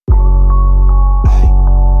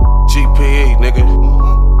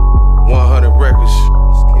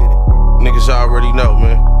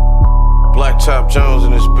Top Jones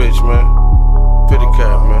in this bitch, man. 50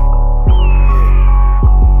 cap, man.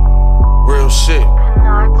 Real shit.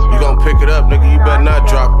 You gon' pick it up, nigga, you better not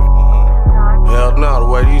drop it. Hell no, the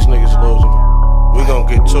way these niggas losing. We gon'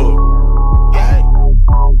 get to it.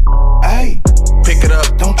 Hey, pick it up,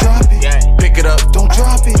 don't drop it. Pick it up, Don't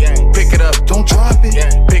drop it. pick it up, Don't drop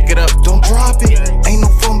it. pick it up, Don't drop it. Ain't no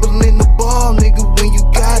fumbling the ball, nigga, when you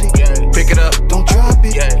got it. pick it up, Don't drop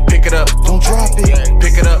it. pick it up, Don't drop it.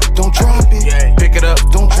 pick it up, Don't drop it. pick it up,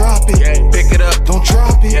 Don't drop it. pick it up, Don't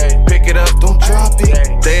drop it. pick it up, Don't drop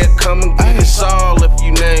it. they'll come and get us all if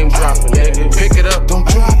you name dropping, nigga. Pick it up, Don't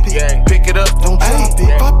drop it. pick it up, Don't drop it.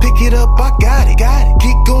 If I pick it up, I got it.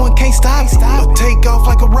 Get going, can't stop it. But take off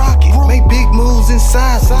like a rocket. Make big moves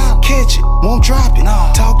inside. Catch it, won't drop it.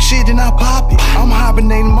 Talk shit and I pop it. I'm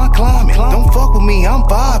hibernating my climate. Don't fuck with me, I'm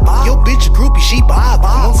vibing. Your bitch a groupie, she bobbing.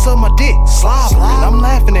 Won't suck my dick, slobbering. I'm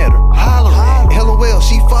laughing at her, hollering. LOL,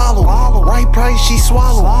 she follow. Right price, she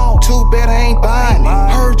swallow. Too bad I ain't buying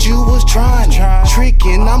it. Heard you was trying it.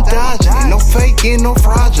 Tricking, I'm dodging it. No faking, no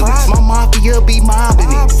fraudulence. My mafia be mobbing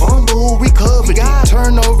it. Fumble, recovered it.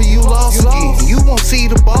 Turnover, you lost again. You won't see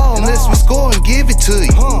the ball unless we score and give it to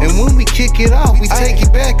you. And when we kick it out, we take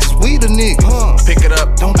it back cause we the niggas. pick it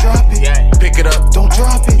up, Don't drop it. pick it up, Don't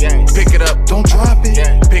drop it. pick it up, Don't drop it.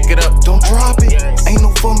 pick it up, Don't drop it. Ain't no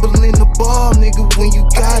fumbling the ball, nigga, when you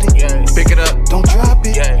got it. pick it up, Don't drop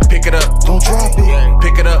it. pick it up, Don't drop it.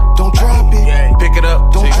 pick it up, Don't drop it. pick it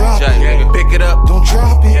up, Don't drop it. pick it up, Don't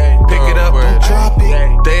drop it. pick it up, Don't drop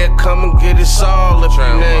it. they'll come and get us all if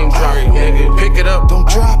you name dropping, nigga. Pick it up, Don't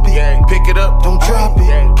drop it. pick it up, Don't drop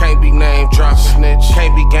it. can't be name dropping, snitch.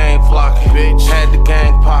 Can't be gang flocking, bitch. Had the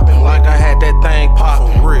gang popping like I had that thing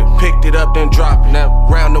popping. Picked it up, then dropped it.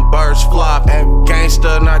 Round them birds flopping.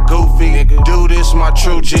 Gangsta, not goofy. Do this, my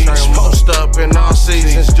true G's. Post up in all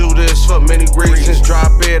seasons. Do this for many reasons.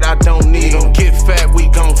 Drop it, I don't need them. Get fat, we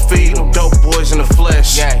gon' feed them. Dope boys in the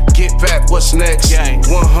flesh. Get back, what's next?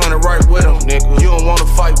 100 right with them, nigga. You don't wanna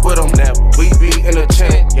fight with them. We be in the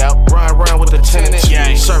tent. Ride around with the tenants.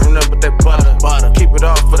 Serving up with that butter. Keep it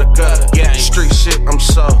off for the gutter. Street shit, I'm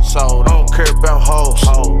sold. I don't care about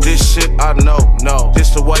hoes. This shit I know.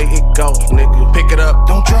 This the way it goes, nigga. Pick it up,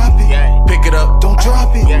 Don't drop it. pick it up, Don't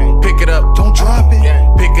drop it. pick it up, Don't drop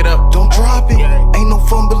it. pick it up, Don't drop it. Ain't no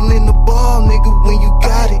fumbling the ball, nigga, when you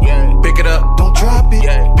got it. pick it up, Don't drop it.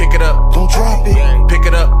 pick it up, Don't drop it. pick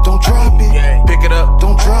it up, Don't drop it. pick it up,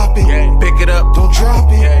 Don't drop it. pick it up, Don't drop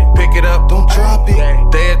it. pick it up, Don't drop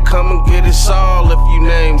it. they'll come and get us all if you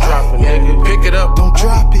name dropping, nigga. Pick it up, Don't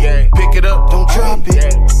drop it.